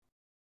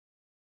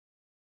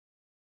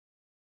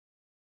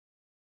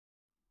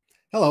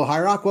Hello,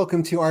 High Rock.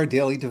 Welcome to our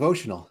daily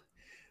devotional.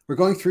 We're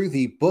going through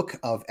the book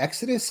of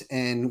Exodus,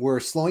 and we're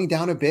slowing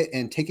down a bit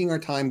and taking our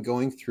time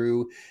going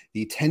through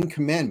the 10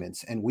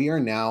 commandments. And we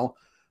are now,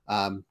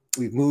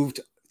 we've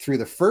moved through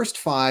the first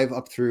 5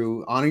 up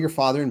through honor your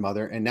father and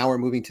mother. And now we're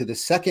moving to the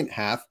second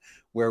half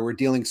where we're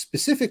dealing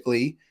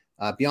specifically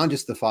beyond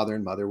just the father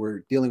and mother. We're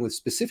dealing with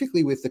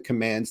specifically with the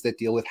commands that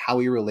deal with how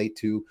we relate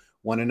to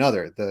one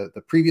another.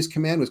 The previous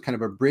command was kind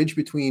of a bridge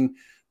between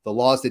the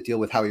laws that deal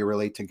with how we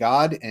relate to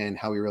God and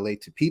how we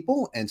relate to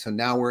people. And so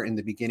now we're in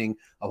the beginning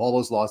of all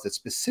those laws that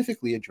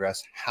specifically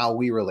address how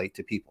we relate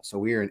to people. So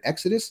we are in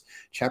Exodus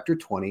chapter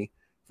 20,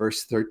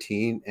 verse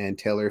 13. And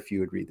Taylor, if you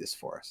would read this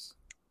for us.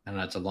 I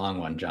know it's a long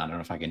one, John. I don't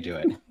know if I can do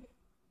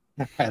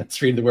it.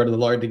 Let's read the word of the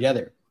Lord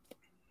together.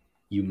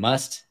 You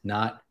must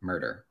not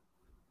murder.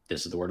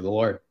 This is the word of the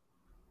Lord.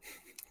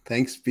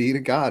 Thanks be to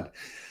God.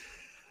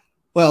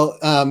 Well,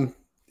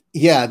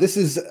 this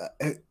is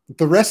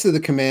the rest of the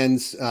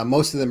commands.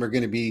 Most of them are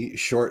going to be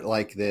short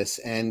like this.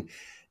 And,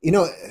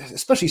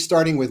 especially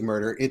starting with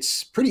murder,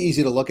 it's pretty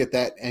easy to look at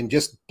that and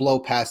just blow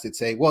past it,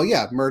 say, well,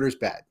 yeah, murder's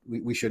bad.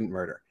 We shouldn't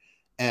murder.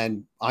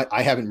 And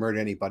I haven't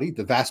murdered anybody.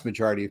 The vast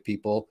majority of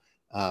people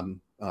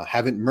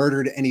haven't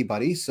murdered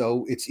anybody.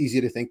 So it's easy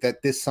to think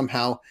that this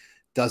somehow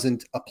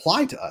doesn't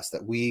apply to us,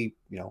 that we,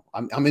 I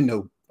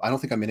don't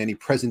think I'm in any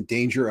present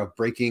danger of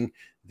breaking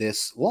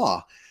this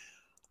law.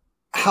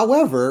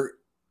 However,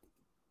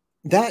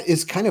 that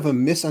is kind of a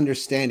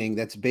misunderstanding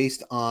that's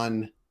based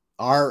on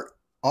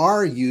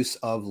our use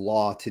of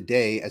law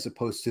today as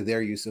opposed to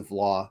their use of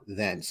law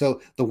then.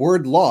 So the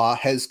word law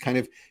has kind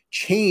of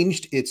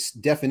changed its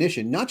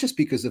definition, not just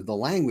because of the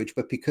language,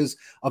 but because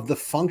of the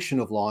function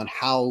of law and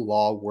how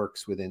law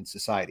works within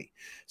society.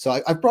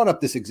 So I've brought up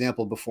this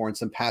example before in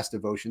some past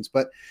devotions,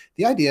 but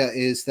the idea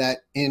is that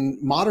in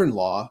modern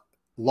law,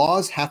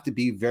 laws have to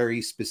be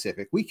very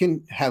specific. We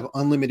can have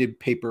unlimited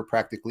paper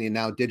practically, and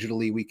now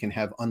digitally we can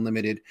have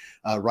unlimited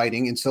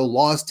writing. And so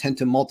laws tend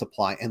to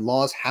multiply, and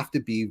laws have to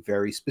be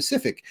very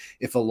specific.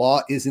 If a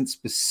law isn't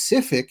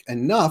specific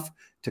enough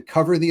to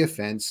cover the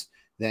offense,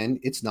 then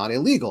it's not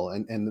illegal.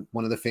 And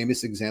one of the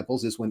famous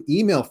examples is when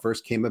email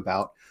first came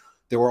about.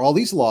 There were all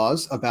these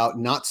laws about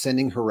not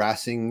sending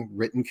harassing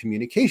written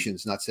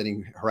communications, not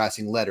sending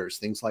harassing letters,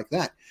 things like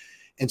that.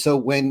 And so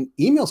when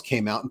emails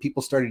came out and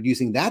people started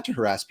using that to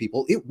harass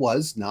people, it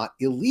was not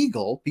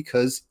illegal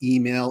because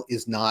email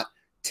is not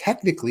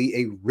technically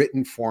a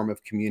written form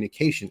of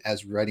communication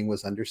as writing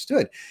was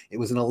understood. It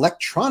was an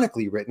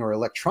electronically written or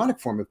electronic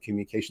form of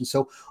communication.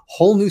 So a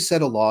whole new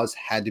set of laws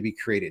had to be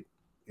created.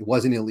 It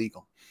wasn't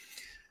illegal.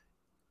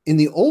 In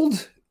the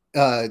Old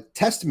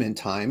Testament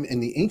time, in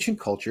the ancient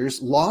cultures,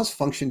 laws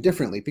functioned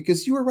differently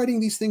because you were writing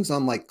these things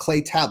on like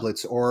clay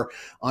tablets or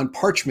on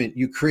parchment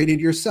you created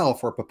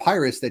yourself or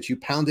papyrus that you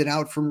pounded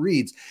out from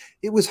reeds.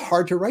 It was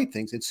hard to write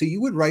things. And so you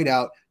would write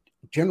out,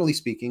 generally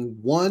speaking,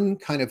 one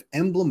kind of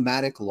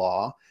emblematic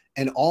law,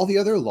 and all the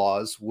other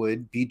laws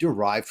would be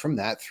derived from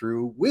that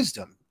through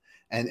wisdom.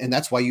 And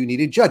that's why you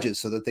needed judges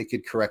so that they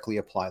could correctly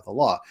apply the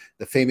law.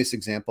 The famous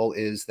example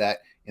is that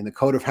in the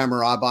Code of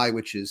Hammurabi,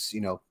 which is,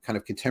 kind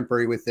of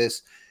contemporary with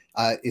this,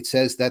 it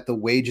says that the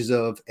wages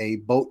of a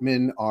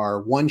boatman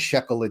are 1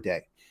 shekel a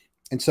day.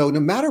 And so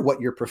no matter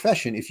what your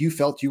profession, if you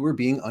felt you were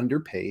being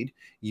underpaid,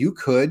 you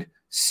could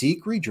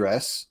seek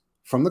redress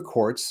from the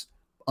courts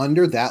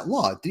under that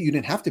law. You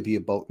didn't have to be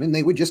a boatman.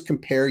 They would just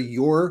compare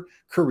your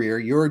career,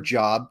 your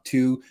job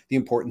to the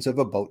importance of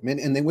a boatman,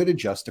 and they would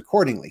adjust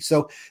accordingly.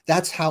 So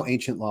that's how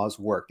ancient laws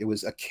worked. It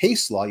was a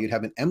case law. You'd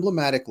have an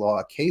emblematic law,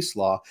 a case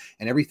law,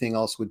 and everything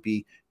else would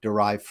be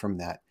derived from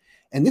that.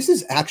 And this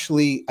is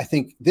actually, I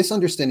think, this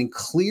understanding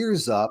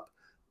clears up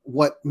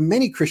what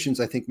many Christians,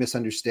 I think,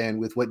 misunderstand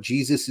with what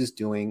Jesus is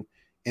doing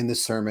in the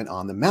Sermon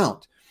on the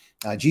Mount.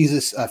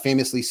 Jesus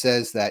famously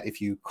says that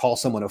if you call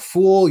someone a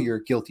fool, you're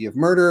guilty of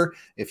murder.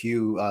 If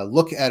you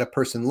look at a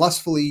person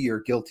lustfully,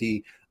 you're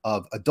guilty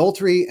of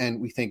adultery. And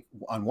we think,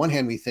 on one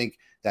hand, we think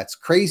that's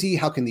crazy.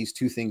 How can these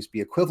two things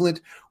be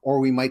equivalent? Or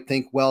we might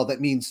think, well, that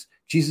means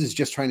Jesus is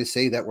just trying to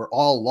say that we're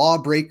all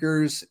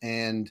lawbreakers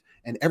and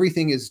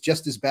everything is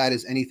just as bad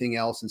as anything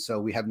else. And so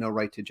we have no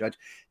right to judge.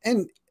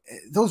 And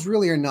those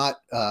really are not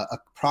a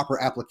proper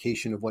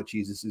application of what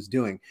Jesus is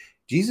doing.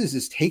 Jesus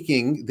is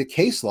taking the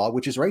case law,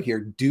 which is right here,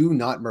 do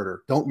not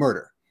murder, don't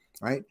murder,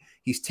 right?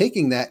 He's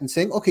taking that and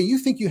saying, okay, you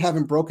think you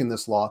haven't broken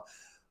this law,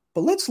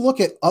 but let's look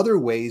at other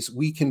ways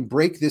we can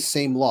break this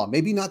same law.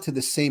 Maybe not to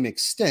the same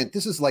extent.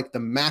 This is like the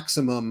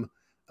maximum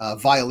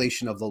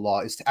violation of the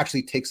law is to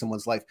actually take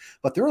someone's life.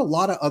 But there are a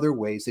lot of other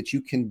ways that you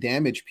can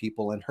damage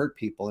people and hurt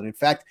people. And in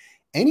fact,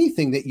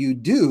 anything that you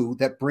do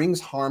that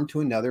brings harm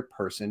to another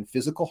person,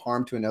 physical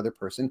harm to another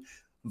person,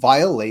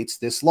 violates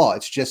this law.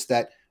 It's just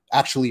that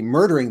actually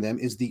murdering them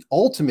is the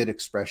ultimate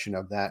expression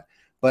of that.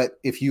 But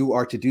if you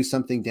are to do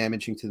something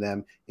damaging to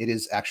them, it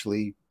is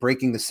actually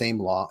breaking the same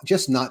law,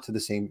 just not to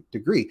the same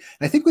degree.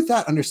 And I think with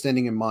that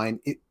understanding in mind,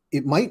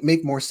 it might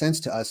make more sense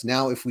to us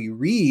now if we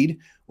read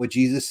what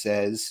Jesus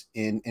says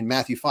in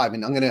Matthew 5.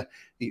 And I'm going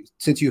to,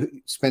 since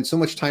you spent so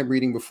much time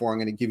reading before, I'm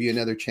going to give you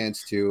another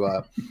chance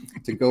to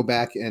go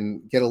back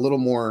and get a little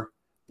more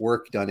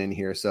work done in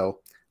here. So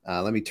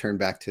let me turn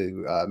back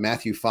to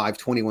Matthew 5,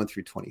 21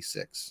 through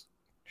 26.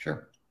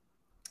 Sure.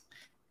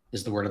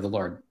 This is the word of the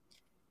Lord.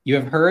 You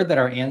have heard that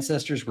our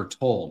ancestors were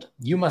told,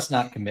 you must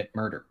not commit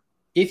murder.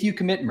 If you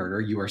commit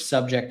murder, you are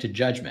subject to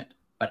judgment.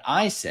 But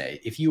I say,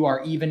 if you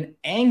are even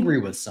angry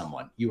with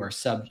someone, you are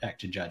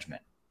subject to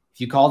judgment.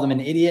 If you call them an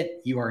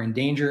idiot, you are in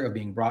danger of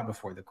being brought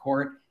before the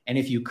court. And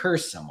if you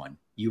curse someone,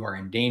 you are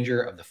in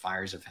danger of the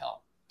fires of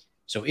hell.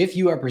 So if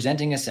you are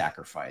presenting a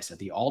sacrifice at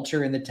the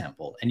altar in the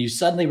temple, and you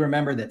suddenly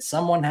remember that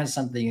someone has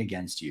something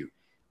against you,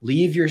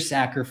 leave your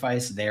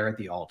sacrifice there at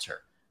the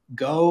altar.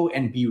 Go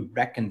and be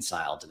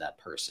reconciled to that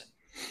person.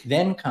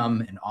 Then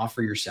come and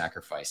offer your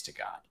sacrifice to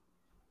God.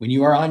 When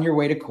you are on your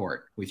way to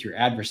court with your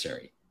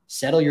adversary,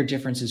 settle your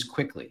differences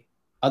quickly.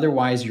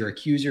 Otherwise, your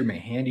accuser may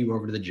hand you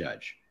over to the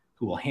judge,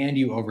 who will hand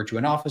you over to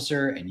an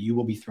officer, and you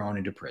will be thrown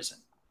into prison.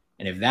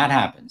 And if that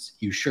happens,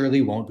 you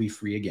surely won't be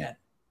free again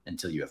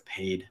until you have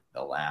paid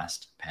the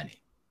last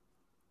penny.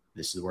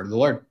 This is the word of the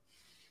Lord.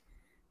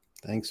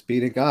 Thanks be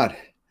to God.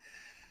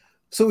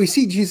 So we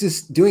see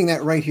Jesus doing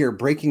that right here,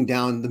 breaking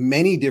down the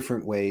many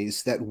different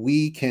ways that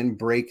we can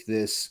break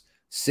this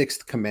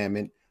sixth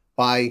commandment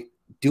by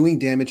doing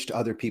damage to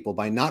other people,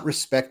 by not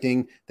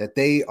respecting that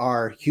they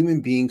are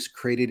human beings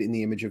created in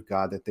the image of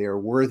God, that they are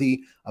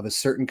worthy of a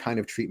certain kind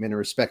of treatment and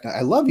respect.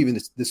 I love even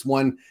this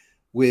one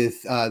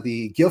with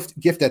the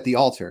gift at the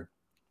altar.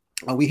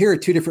 We hear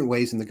it two different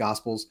ways in the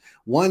Gospels.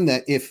 One,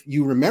 that if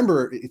you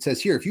remember, it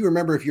says here, if you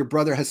remember if your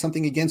brother has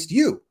something against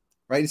you,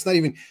 right? It's not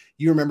even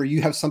you remember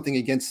you have something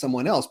against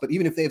someone else, but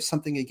even if they have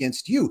something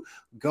against you,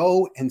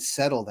 go and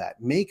settle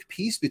that. Make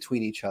peace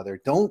between each other.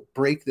 Don't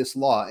break this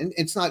law. And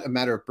it's not a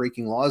matter of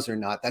breaking laws or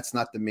not. That's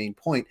not the main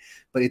point,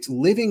 but it's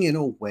living in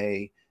a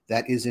way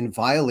that is in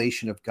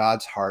violation of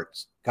God's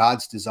heart,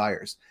 God's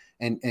desires,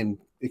 and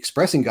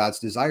expressing God's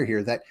desire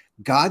here, that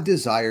God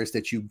desires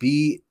that you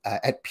be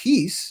at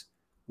peace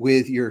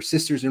with your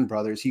sisters and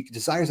brothers. He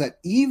desires that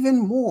even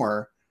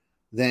more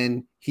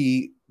than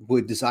he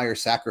would desire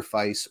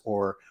sacrifice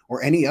or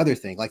any other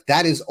thing. Like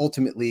that is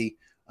ultimately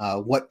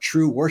what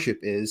true worship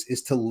is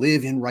to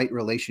live in right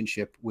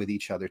relationship with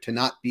each other, to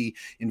not be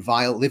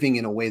living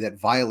in a way that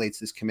violates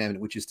this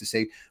commandment, which is to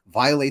say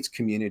violates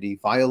community,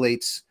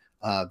 violates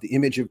the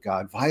image of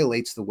God,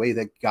 violates the way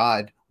that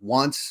God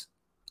wants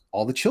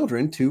all the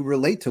children to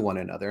relate to one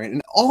another.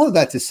 And all of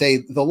that to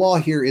say the law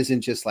here isn't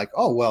just like,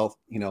 oh, well,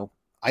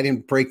 I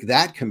didn't break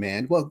that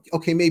command. Well,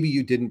 okay, maybe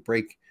you didn't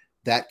break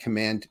that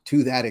command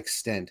to that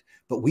extent,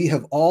 but we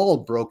have all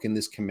broken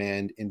this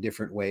command in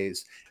different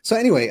ways. So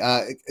anyway,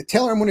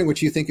 Taylor, I'm wondering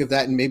what you think of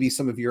that and maybe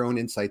some of your own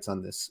insights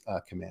on this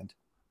command.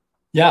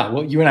 Yeah,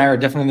 well, you and I are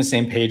definitely on the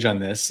same page on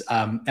this,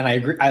 and I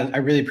agree. I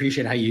really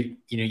appreciate how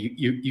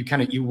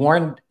you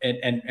warned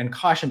and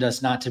cautioned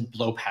us not to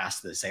blow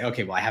past this. Say,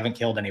 okay, well, I haven't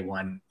killed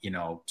anyone,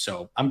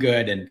 so I'm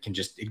good and can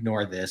just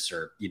ignore this,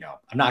 or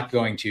I'm not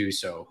going to.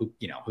 So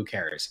who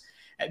cares?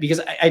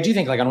 Because I do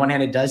think, like, on one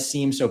hand, it does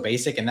seem so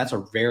basic, and that's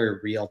a very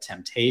real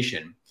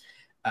temptation.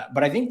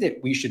 But I think that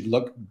we should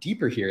look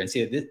deeper here and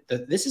see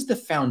that this is the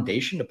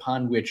foundation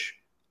upon which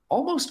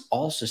almost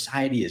all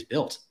society is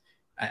built.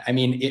 I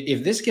mean,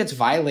 if this gets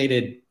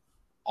violated,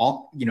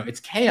 it's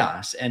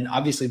chaos. And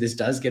obviously this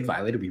does get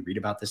violated. We read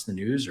about this in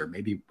the news, or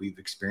maybe we've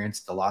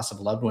experienced the loss of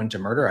a loved one to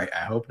murder.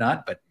 I hope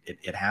not, but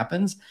it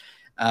happens.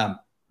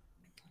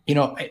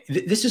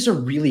 This is a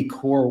really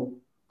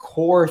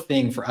core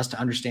thing for us to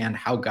understand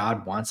how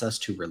God wants us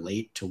to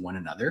relate to one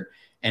another.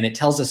 And it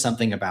tells us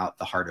something about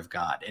the heart of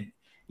God. And,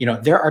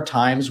 there are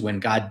times when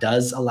God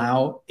does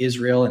allow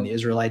Israel and the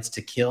Israelites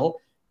to kill,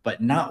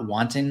 but not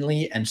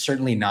wantonly, and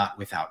certainly not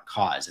without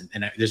cause.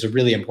 And there's a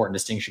really important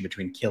distinction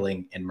between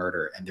killing and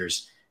murder. And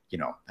there's,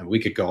 and we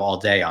could go all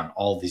day on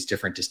all these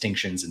different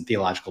distinctions and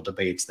theological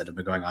debates that have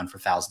been going on for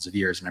thousands of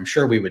years. And I'm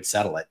sure we would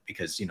settle it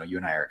because, you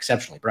and I are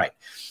exceptionally bright.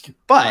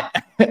 But,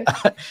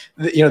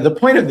 the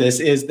point of this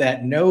is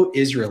that no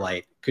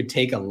Israelite could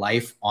take a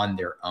life on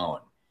their own.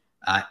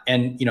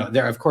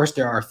 There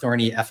are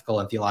thorny ethical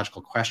and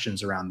theological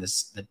questions around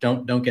this that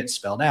don't get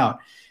spelled out.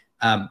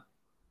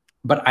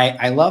 But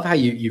I love how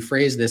you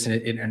phrase this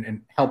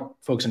and help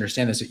folks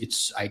understand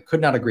this. I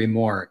could not agree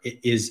more.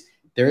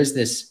 There is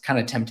this kind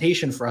of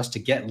temptation for us to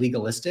get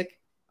legalistic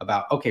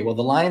about, okay, well,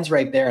 the line's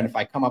right there, and if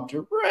I come up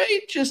to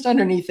right just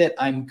underneath it,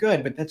 I'm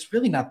good. But that's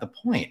really not the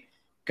point.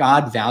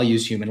 God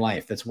values human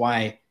life. That's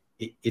why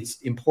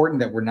it's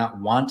important that we're not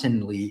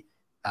wantonly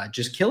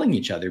just killing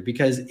each other,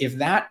 because if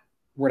that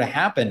were to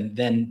happen,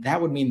 then that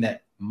would mean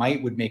that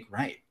might would make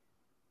right.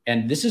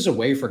 And this is a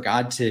way for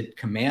God to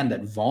command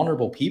that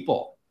vulnerable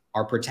people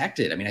are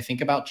protected. I mean, I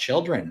think about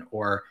children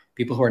or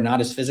people who are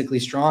not as physically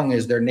strong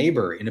as their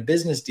neighbor in a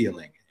business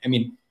dealing. I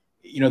mean,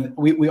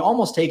 we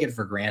almost take it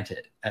for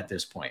granted at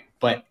this point,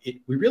 but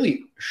we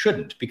really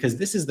shouldn't, because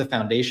this is the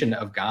foundation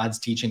of God's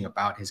teaching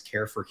about his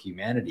care for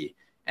humanity.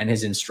 and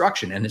his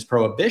instruction and his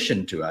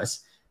prohibition to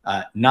us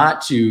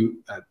not to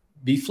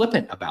be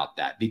flippant about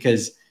that,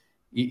 because,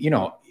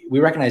 we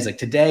recognize, like,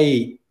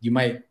 today you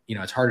might,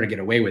 it's harder to get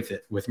away with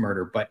it with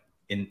murder, but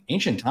in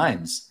ancient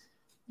times,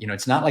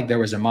 it's not like there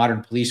was a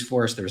modern police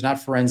force. There was not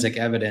forensic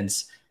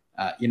evidence.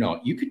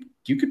 You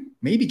could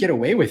maybe get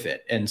away with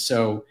it. And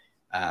so,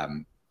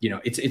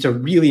 it's a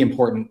really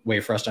important way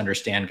for us to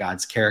understand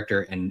God's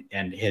character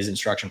and his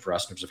instruction for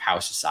us in terms of how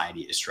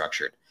society is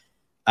structured.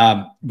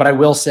 But I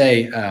will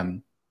say,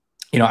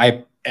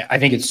 I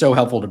think it's so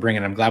helpful to bring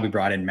in. I'm glad we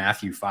brought in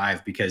Matthew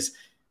 5, because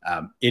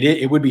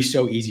it would be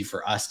so easy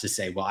for us to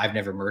say, well, I've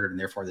never murdered and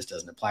therefore this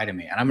doesn't apply to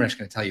me. And I'm just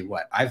going to tell you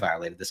what, I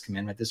violated this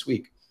commandment this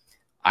week.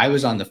 I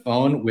was on the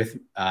phone with,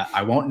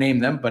 I won't name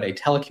them, but a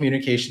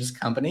telecommunications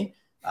company.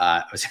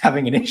 I was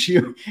having an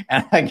issue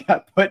and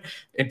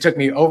it took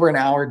me over an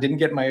hour, didn't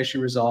get my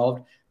issue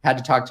resolved. Had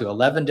to talk to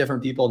 11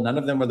 different people. None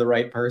of them were the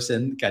right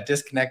person. Got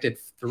disconnected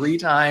 3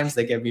 times.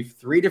 They gave me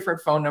 3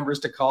 different phone numbers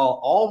to call.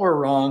 All were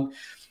wrong.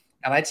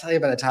 And I tell you,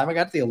 by the time I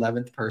got to the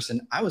 11th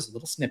person, I was a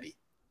little snippy.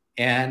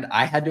 And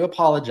I had to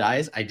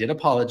apologize. I did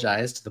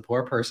apologize to the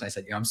poor person. I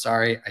said, I'm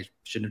sorry. I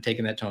shouldn't have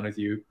taken that tone with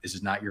you. This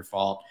is not your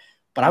fault.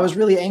 But I was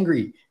really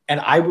angry. And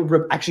I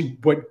would actually,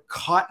 what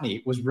caught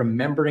me was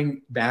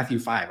remembering Matthew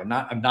 5.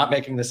 I'm not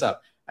making this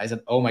up. I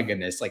said, oh my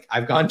goodness, like,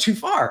 I've gone too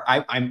far.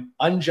 I'm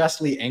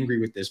unjustly angry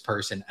with this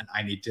person, and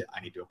I need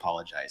to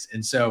apologize.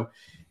 And so,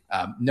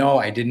 no,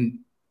 I didn't,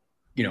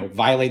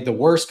 violate the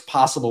worst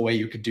possible way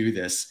you could do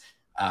this.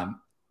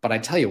 But I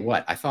tell you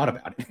what, I thought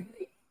about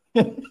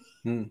it.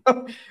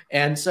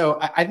 And so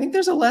I think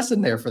there's a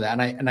lesson there for that.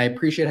 And I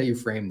appreciate how you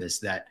frame this,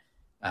 that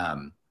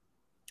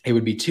it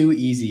would be too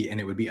easy and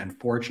it would be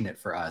unfortunate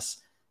for us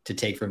to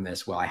take from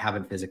this, well, I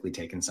haven't physically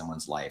taken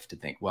someone's life, to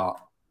think,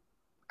 well,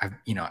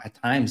 at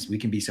times we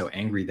can be so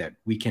angry that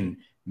we can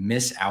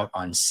miss out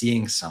on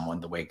seeing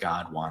someone the way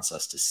God wants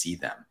us to see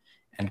them.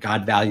 And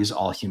God values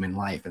all human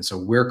life. And so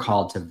we're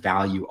called to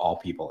value all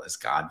people as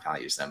God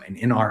values them. And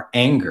in our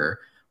anger,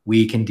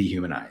 we can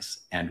dehumanize,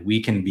 and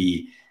we can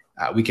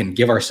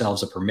give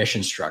ourselves a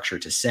permission structure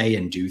to say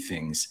and do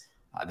things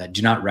that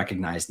do not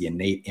recognize the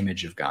innate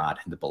image of God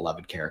and the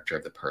beloved character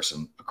of the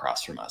person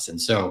across from us. And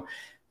so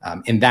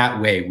in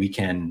that way, we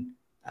can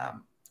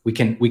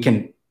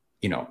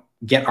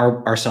get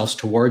ourselves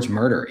towards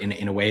murder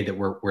in a way that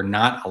we're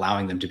not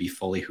allowing them to be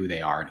fully who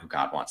they are and who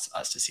God wants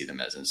us to see them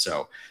as. And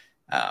so,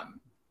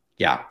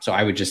 so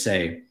I would just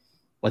say,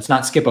 let's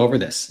not skip over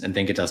this and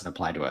think it doesn't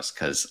apply to us,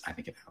 because I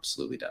think it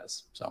absolutely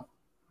does. So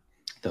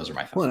those are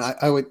my thoughts.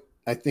 Well,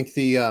 I think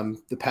the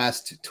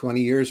past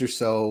 20 years or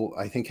so,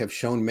 I think, have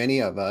shown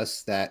many of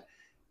us that,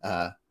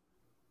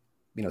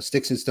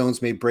 sticks and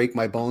stones may break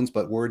my bones,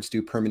 but words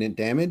do permanent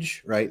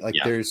damage, right? Like,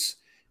 there's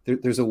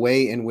a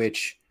way in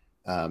which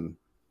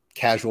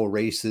casual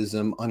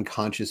racism,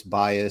 unconscious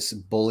bias,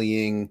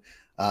 bullying,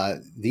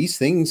 these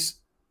things,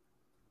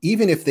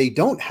 even if they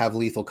don't have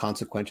lethal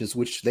consequences,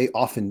 which they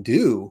often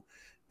do,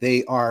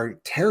 they are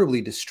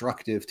terribly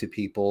destructive to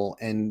people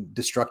and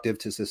destructive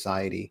to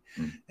society.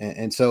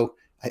 And so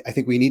I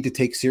think we need to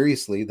take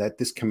seriously that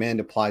this command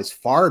applies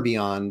far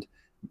beyond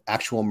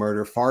actual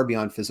murder, far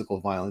beyond physical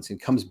violence, and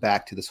comes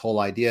back to this whole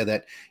idea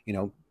that,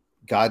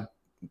 God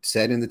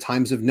said in the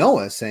times of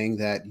Noah, saying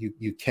that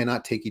you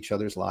cannot take each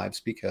other's lives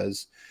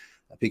because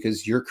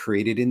you're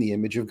created in the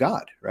image of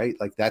God, right?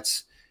 Like,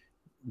 that's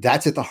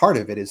at the heart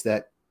of it, is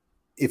that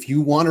if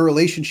you want a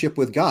relationship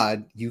with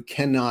God, you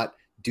cannot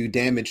do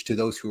damage to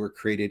those who are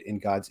created in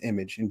God's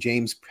image. And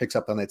James picks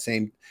up on that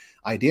same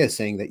idea,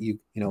 saying that you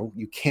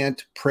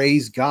can't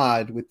praise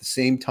God with the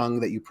same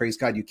tongue that you praise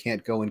God. You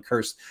can't go and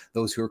curse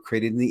those who are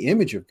created in the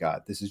image of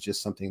God. This is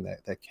just something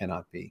that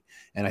cannot be.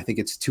 And I think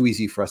it's too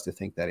easy for us to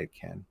think that it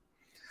can.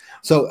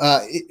 So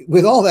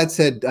with all that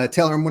said,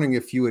 Taylor, I'm wondering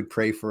if you would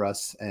pray for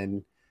us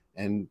and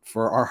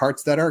for our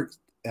hearts that are,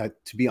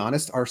 to be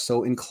honest, are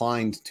so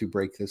inclined to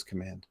break this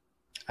command.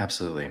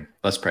 Absolutely.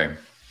 Let's pray.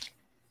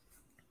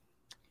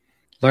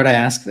 Lord, I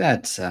ask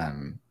that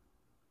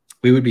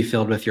we would be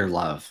filled with your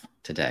love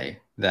today,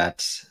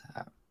 that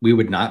we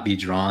would not be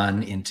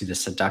drawn into the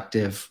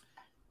seductive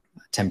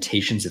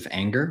temptations of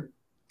anger,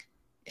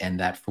 and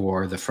that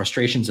for the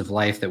frustrations of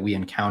life that we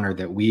encounter,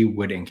 that we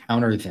would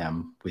encounter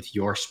them with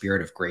your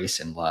spirit of grace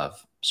and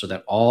love, so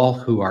that all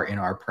who are in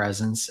our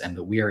presence and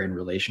that we are in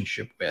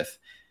relationship with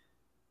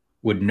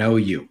would know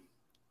you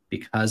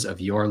because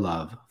of your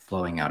love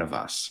flowing out of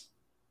us.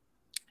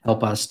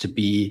 Help us to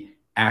be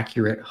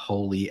accurate,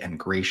 holy, and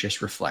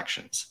gracious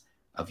reflections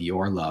of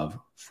your love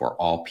for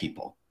all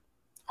people.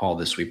 All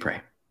this we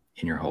pray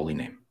in your holy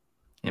name.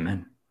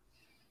 Amen.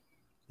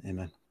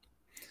 Amen.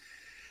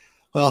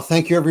 Well,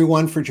 thank you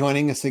everyone for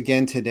joining us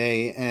again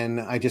today.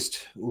 And I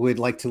just would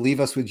like to leave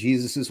us with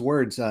Jesus's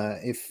words.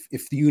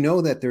 If you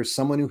know that there's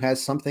someone who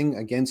has something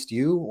against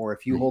you, or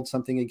if you hold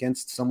something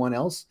against someone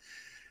else,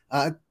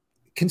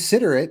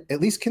 consider it,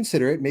 at least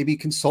consider it. Maybe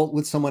consult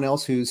with someone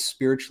else who's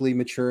spiritually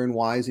mature and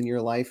wise in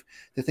your life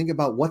to think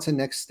about what's a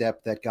next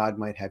step that God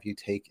might have you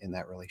take in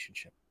that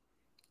relationship.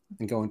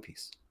 And go in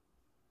peace.